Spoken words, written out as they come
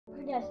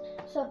Okay guys,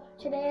 so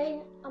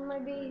today I'm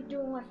going to be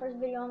doing my first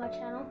video on my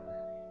channel,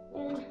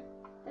 and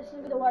this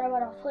is the water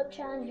bottle flip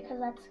challenge because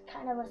that's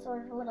kind of a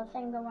sort of little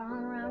thing going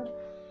on around.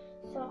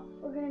 So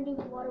we're going to do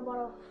the water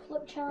bottle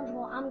flip challenge.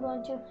 Well, I'm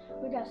going to.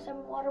 We got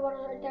 7 water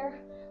bottles right there.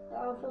 They're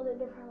all filled at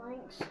different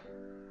lengths.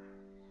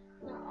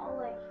 They're all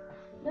like,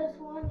 this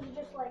one's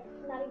just like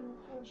not even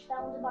an inch.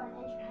 That one's about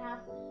 1.5 inches.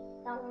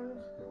 That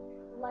one's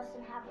less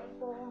than halfway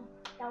full.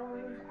 That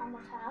one's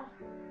almost half.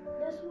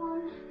 This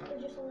one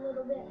is just a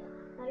little bit,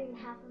 not even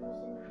half of a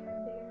centimeter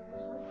bigger than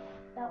this one.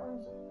 That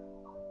one's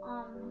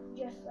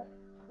just like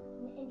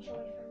an inch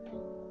away from the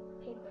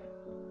paper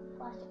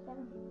plastic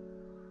thing.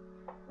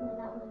 And then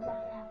that one's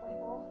exactly halfway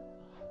full.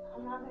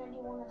 I'm not gonna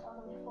do one that's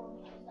all the way full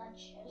because that's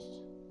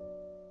just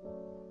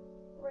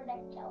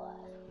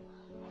ridiculous.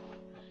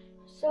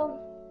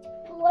 So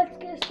let's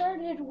get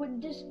started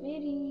with this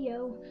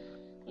video.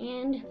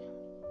 And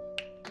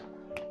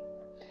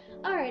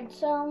alright,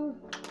 so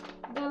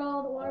got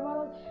all the water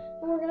bottles,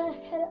 and we're gonna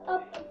head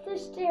up the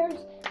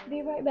stairs.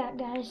 Be right back,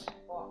 guys.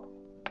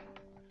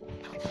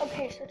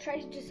 Okay, so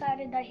Trace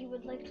decided that he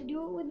would like to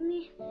do it with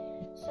me,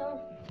 so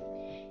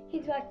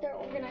he's back there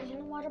organizing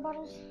the water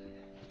bottles,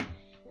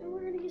 and we're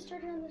gonna get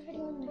started on this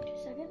video in like 2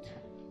 seconds.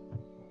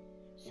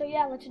 So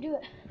yeah, let's do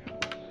it.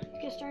 Let's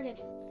get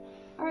started.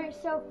 Alright,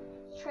 so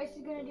Trace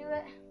is gonna do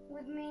it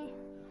with me,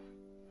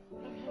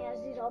 and he has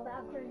these all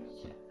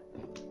backwards,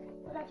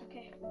 but that's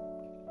okay.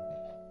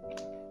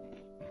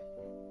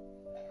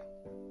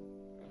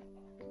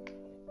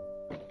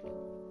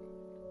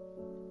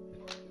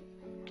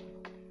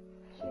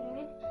 See what I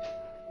mean?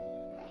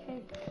 Okay,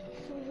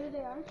 so here they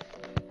are.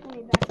 Let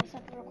me back this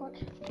up real quick.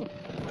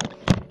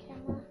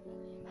 Camera,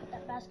 put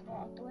that basketball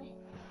out the way.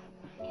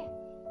 Okay,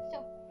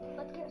 so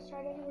let's get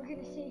started. We're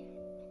gonna see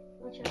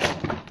which of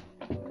those.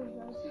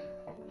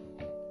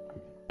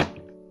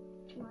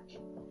 Too much.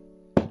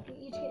 We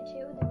each get 2.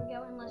 There we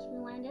go, unless we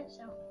land it.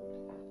 So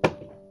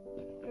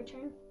your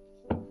turn.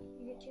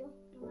 You get 2,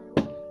 no matter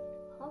what.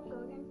 Oh, go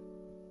again.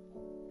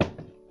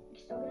 You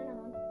still get another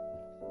one.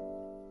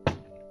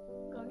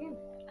 Go again.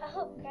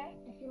 Oh, okay.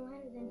 If you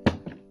land it, then.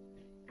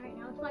 Alright,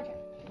 now it's my turn.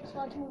 So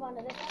let's move on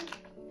to this one.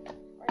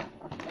 Right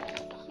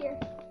here.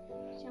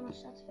 See how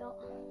much that's filled.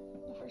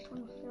 The first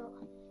one will fill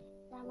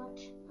that much.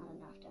 Not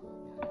enough,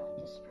 definitely not.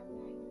 This is probably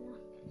not even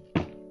enough.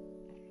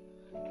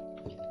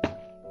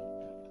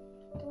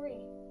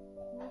 3.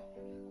 No.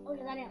 Oh,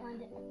 yeah, that didn't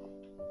land it.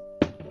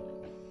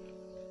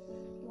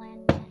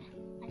 Land it.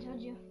 I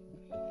told you.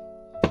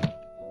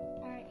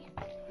 Alright.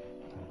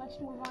 Let's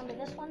move on to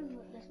this one.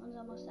 This one's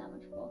almost that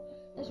much full.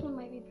 This one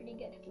might be pretty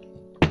good.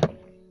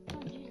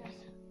 Oh, Jesus.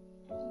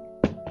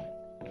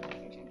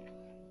 Your turn.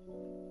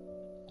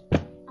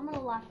 I'm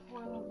gonna laugh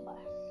one real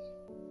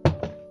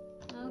fast.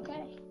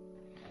 Okay.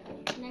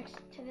 Next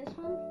to this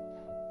one.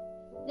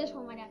 This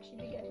one might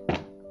actually be good.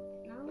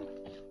 No?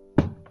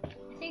 I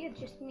think it's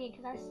just me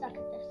because I suck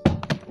at this.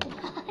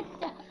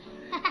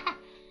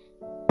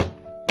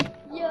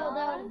 Yo,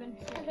 that would have been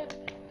sick.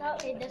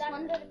 Okay, this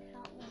one.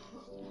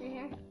 Right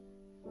here.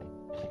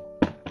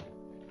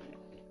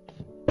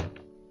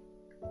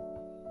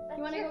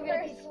 You want to go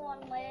get these?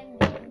 One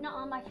landed. No,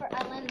 on my first.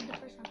 I landed the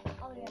first one.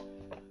 Oh yeah.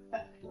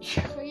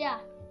 So yeah,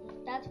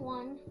 that's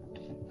 1.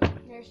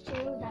 There's 2.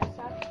 That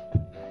sucks.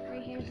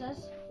 Right here's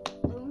this.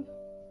 Boom.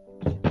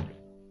 Your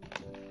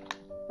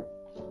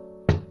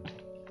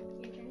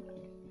turn.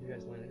 You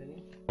guys landed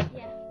any?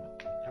 Yeah.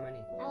 How many?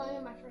 I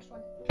landed my first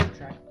one.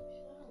 Try.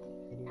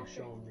 And you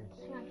show them this.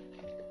 Hang on.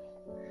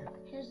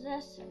 Here's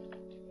this.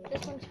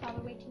 This one's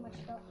probably way too much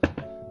fill.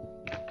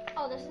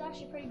 Oh, this is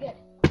actually pretty good.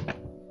 I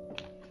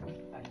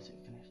just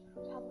finished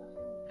now.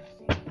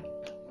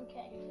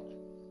 Okay.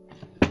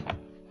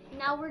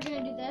 Now we're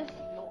gonna do this.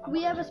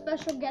 We have a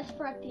special guest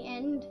for at the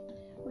end.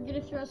 We're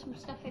gonna throw some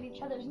stuff at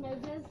each other's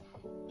noses.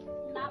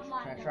 Not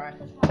mine. Can I try?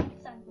 This one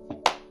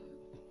sensitive.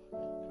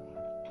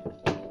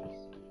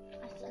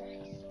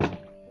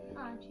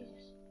 Oh,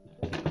 Jesus.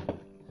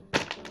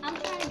 I'm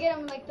trying to get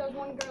them like those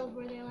one girls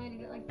where they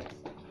landed it like this.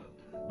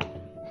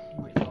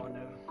 Wait, oh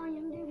no. I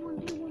am day one.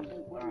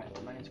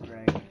 Alright, my name's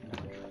Greg. And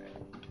I'm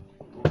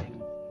Greg.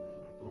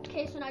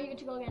 Okay, so now you get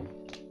to go again.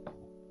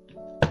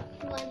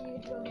 You landed, you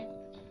get to go again.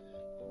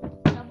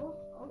 Double?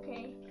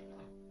 Okay.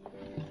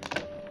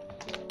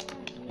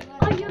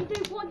 I am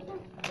day 1.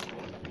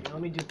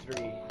 Let me do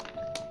 3.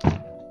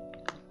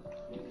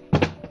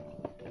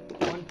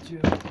 1, 2,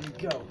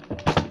 3, go.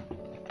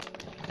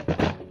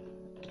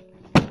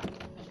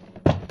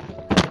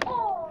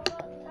 Oh,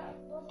 that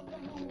both of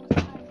them almost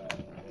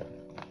landed.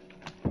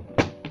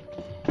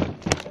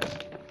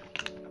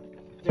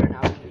 There,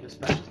 now we can do the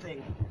special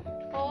thing.